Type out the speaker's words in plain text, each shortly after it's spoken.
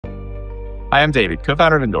Hi, I'm David,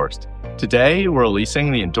 co-founder of Endorsed. Today, we're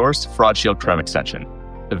releasing the Endorsed FraudShield Chrome Extension,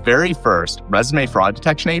 the very first resume fraud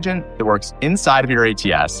detection agent that works inside of your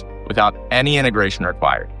ATS without any integration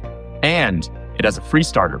required. And it has a free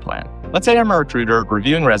starter plan. Let's say I'm a recruiter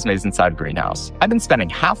reviewing resumes inside Greenhouse. I've been spending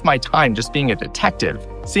half my time just being a detective,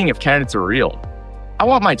 seeing if candidates are real. I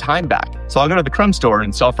want my time back, so I'll go to the Chrome store and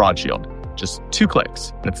install FraudShield. Just 2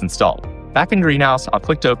 clicks, and it's installed. Back in Greenhouse, I'll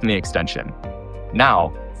click to open the extension.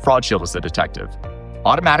 Now, FraudShield is the detective,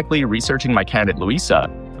 automatically researching my candidate Louisa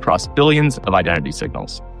across billions of identity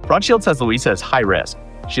signals. FraudShield says Louisa is high risk.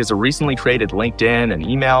 She has a recently created LinkedIn and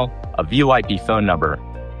email, a VoIP phone number,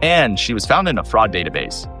 and she was found in a fraud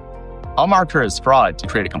database. I'll mark her as fraud to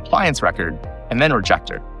create a compliance record and then reject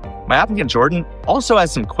her. My applicant Jordan also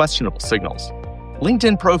has some questionable signals.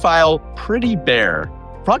 LinkedIn profile, pretty bare.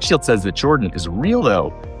 FraudShield says that Jordan is real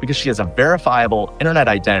though because she has a verifiable internet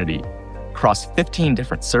identity across 15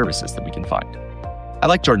 different services that we can find. I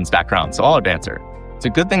like Jordan's background, so I'll advance her. It's a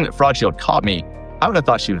good thing that FraudShield caught me. I would have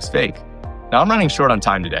thought she was fake. Now I'm running short on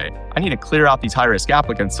time today. I need to clear out these high-risk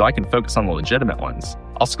applicants so I can focus on the legitimate ones.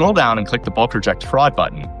 I'll scroll down and click the bulk reject fraud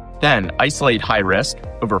button, then isolate high risk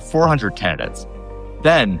over 400 candidates.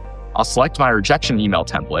 Then I'll select my rejection email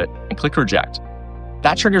template and click reject.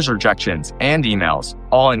 That triggers rejections and emails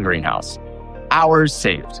all in Greenhouse. Hours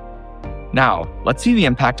saved. Now, let's see the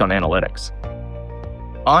impact on analytics.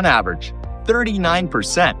 On average,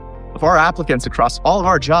 39% of our applicants across all of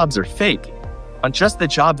our jobs are fake. On just the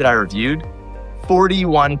job that I reviewed,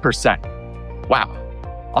 41%. Wow.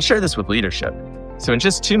 I'll share this with leadership. So in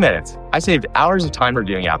just 2 minutes, I saved hours of time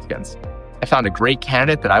reviewing applicants. I found a great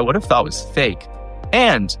candidate that I would have thought was fake,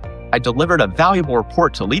 and I delivered a valuable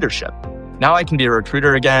report to leadership. Now I can be a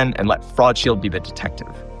recruiter again and let FraudShield be the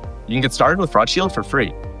detective. You can get started with FraudShield for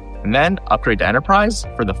free, and then upgrade to Enterprise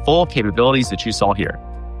for the full capabilities that you saw here.